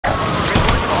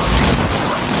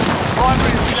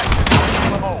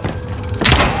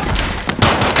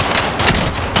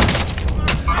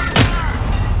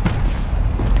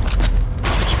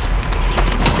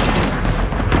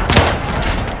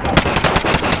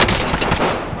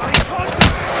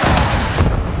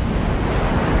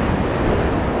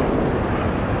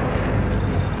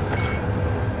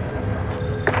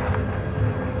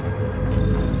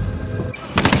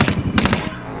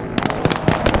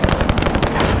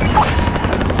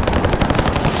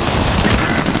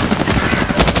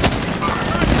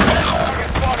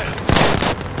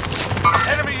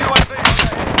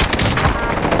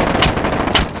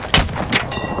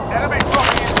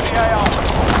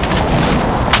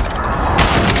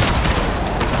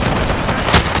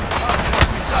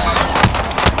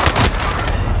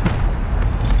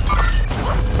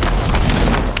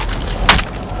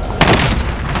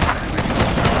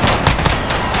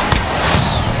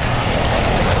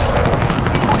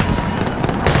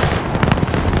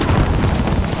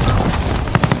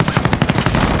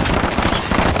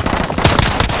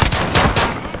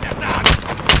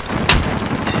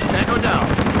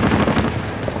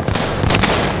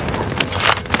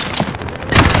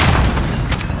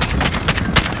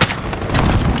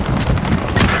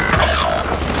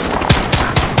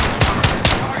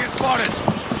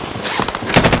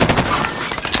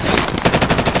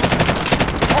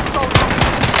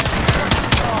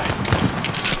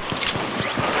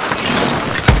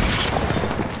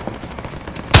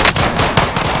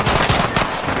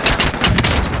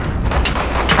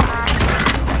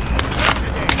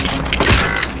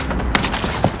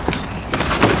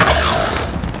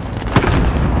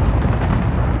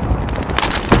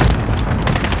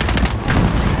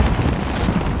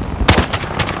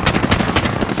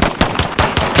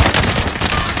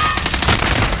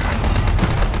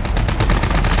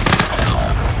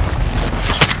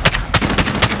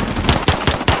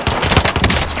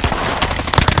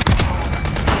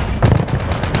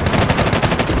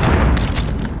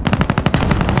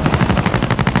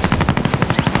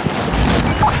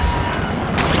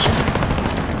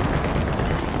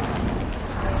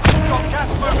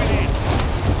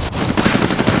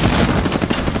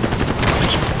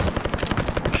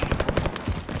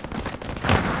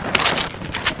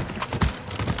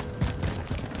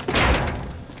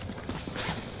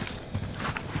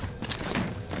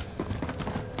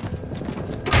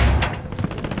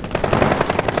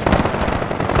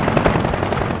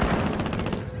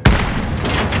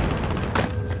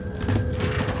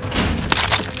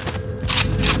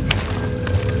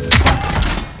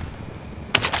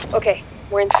Okay,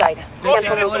 we're inside. Take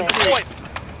that LMG.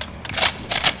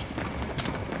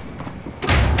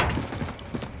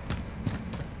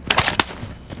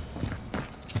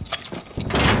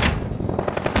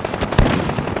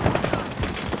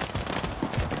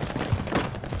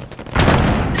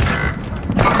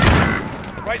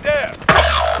 Right there!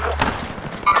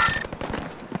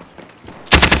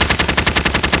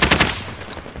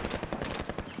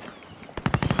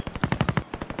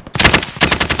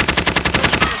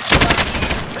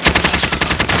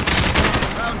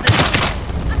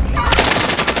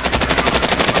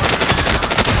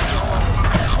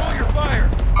 Control your fire!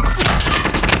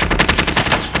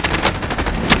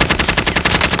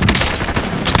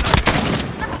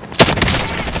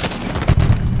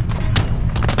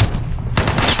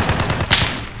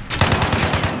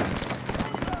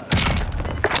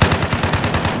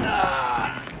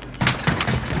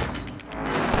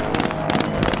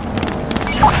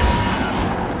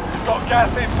 Got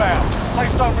gas inbound.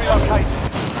 Safe zone relocated.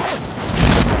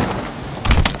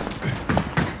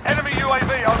 Enemy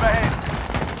UAV overhead.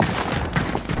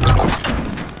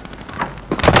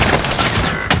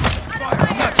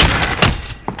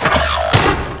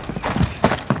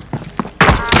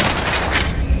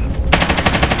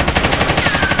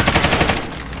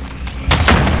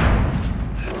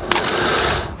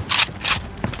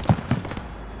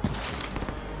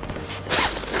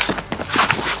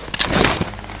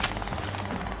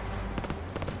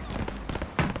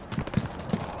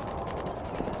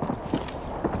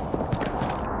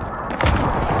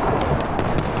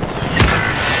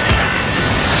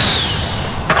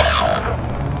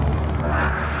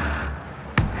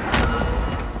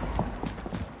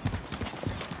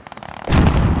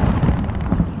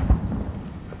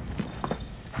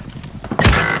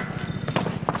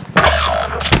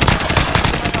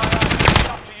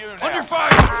 Under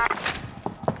fire!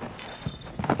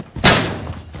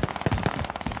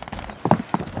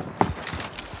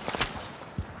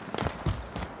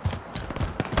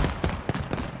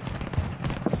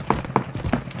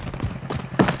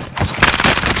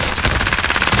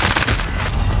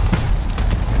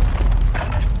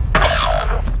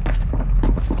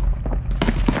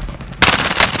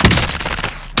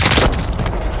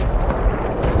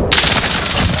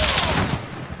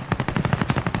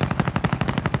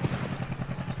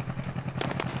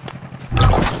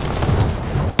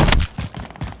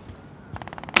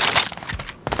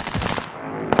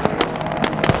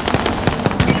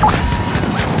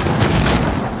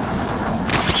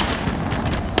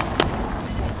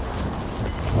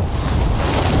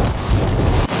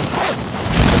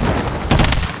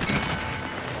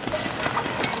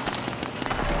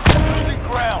 Losing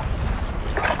ground.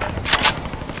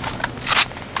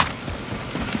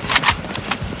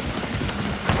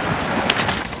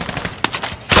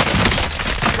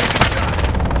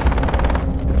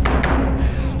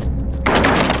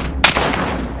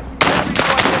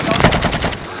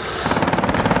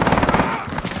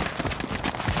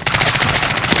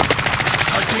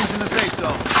 Our team's in the safe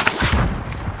zone.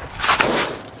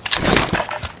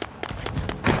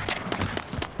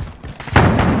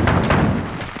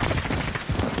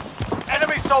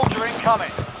 Enemy soldier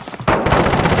incoming.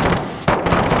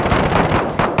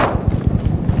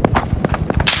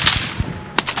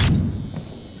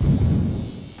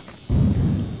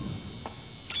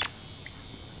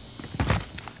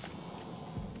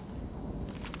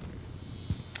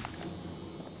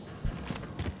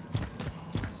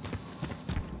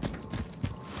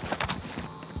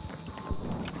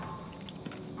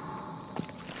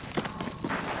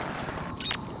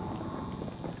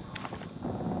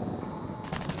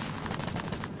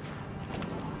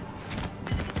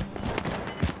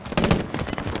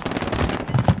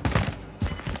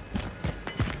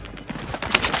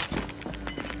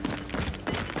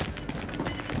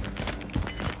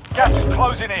 Gas is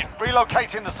closing in.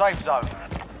 Relocating the safe zone.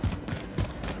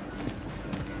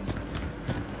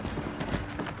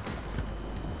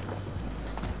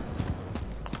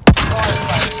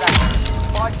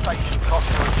 Spy station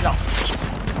costs for adjustment.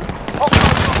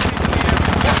 Hostile dropping into the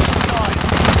area. Watch the side.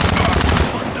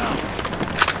 One down.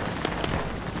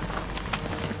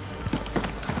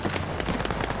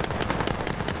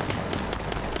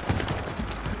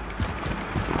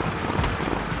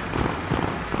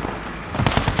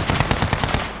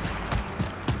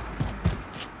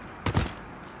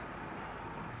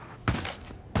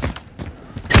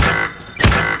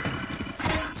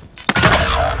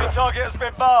 Target has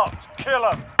been marked. Kill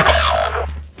him.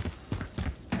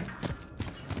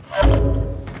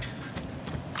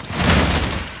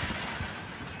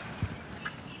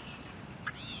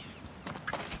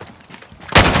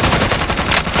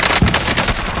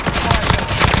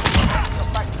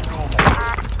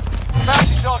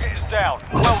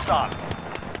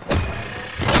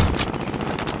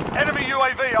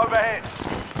 overhead.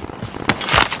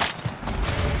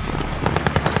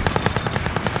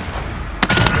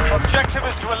 Objective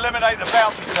is to eliminate the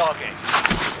bounty target.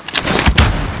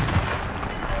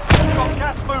 We've got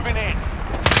gas moving in.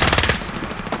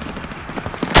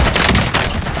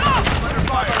 Under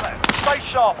fire. Stay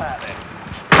sharp out there.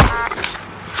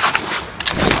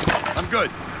 I'm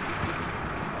good.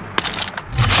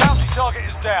 Bounty target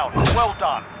is down. Well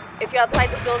done. If you're outside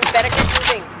the zone, better get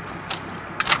moving.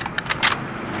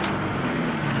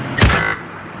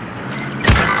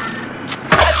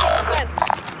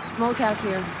 Smoke out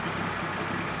here.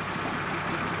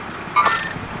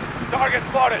 Target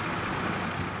spotted.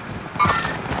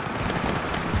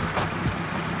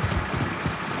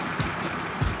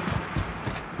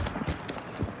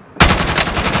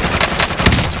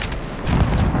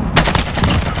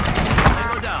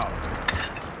 Tango down.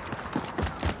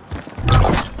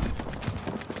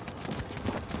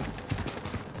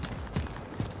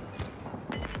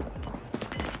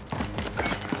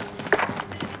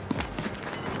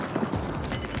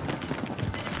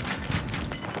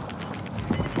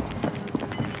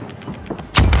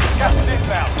 Gas is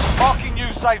inbound. Marking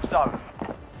new safe zone.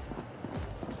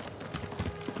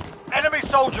 Enemy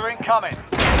soldier incoming.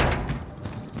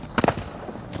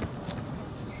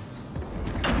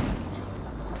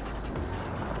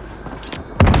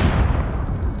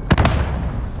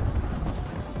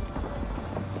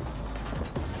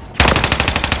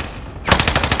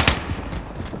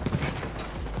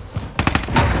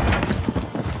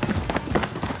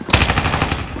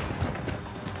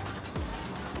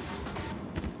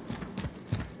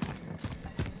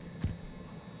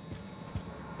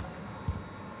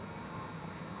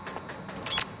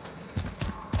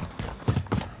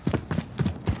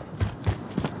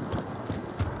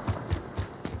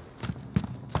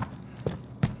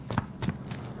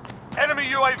 Enemy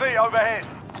UAV overhead.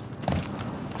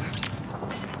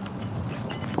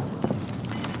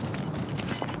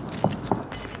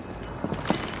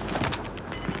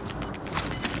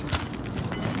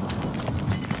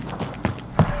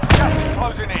 Gas is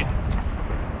closing in.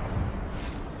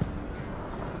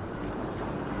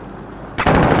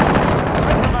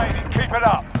 Remaining. Keep it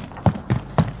up.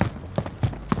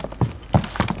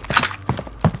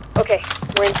 Okay,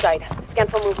 we're inside. Scan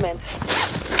for movement.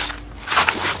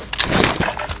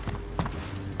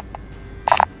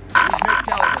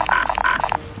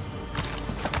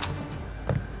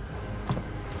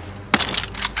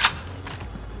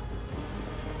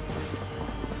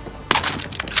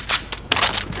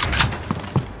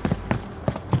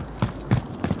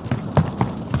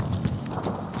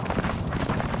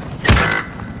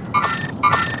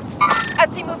 I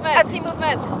see movement. I see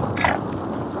movement.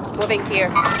 Moving here.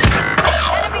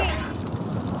 Enemy!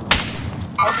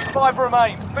 Only 5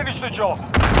 remain. Finish the job.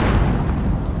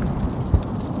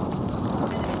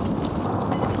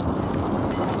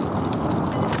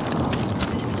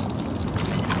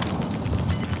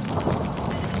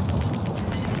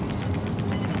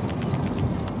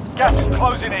 Gas is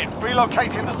closing in.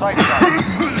 Relocating the safe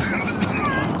zone.